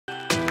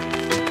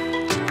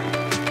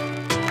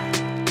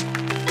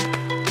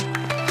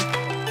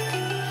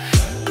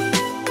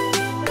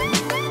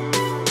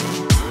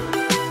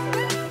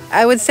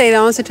I would say the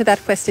answer to that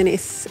question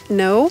is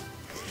no.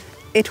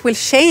 It will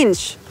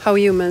change how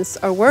humans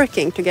are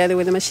working together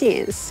with the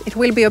machines. It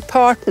will be a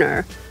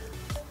partner,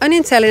 an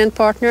intelligent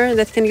partner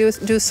that can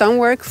do some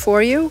work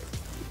for you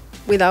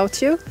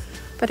without you,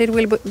 but it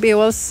will be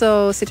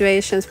also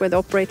situations where the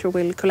operator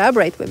will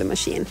collaborate with the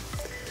machine.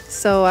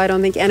 So I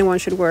don't think anyone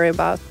should worry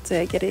about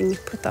getting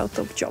put out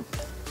of job.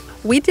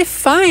 We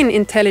define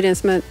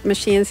intelligence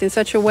machines in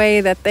such a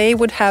way that they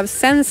would have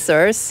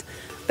sensors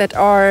that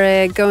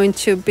are going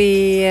to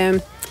be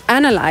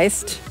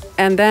analyzed,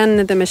 and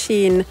then the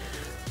machine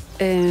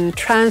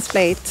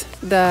translate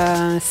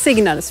the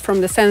signals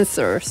from the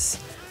sensors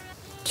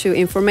to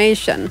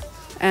information.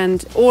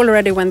 And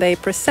already when they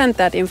present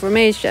that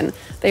information,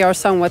 they are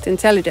somewhat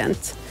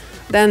intelligent.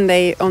 Then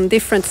they, on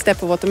different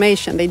steps of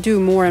automation, they do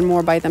more and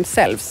more by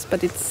themselves.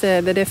 But it's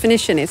the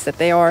definition is that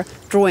they are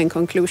drawing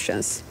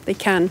conclusions. They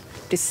can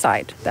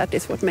decide. That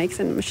is what makes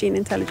a machine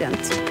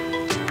intelligent.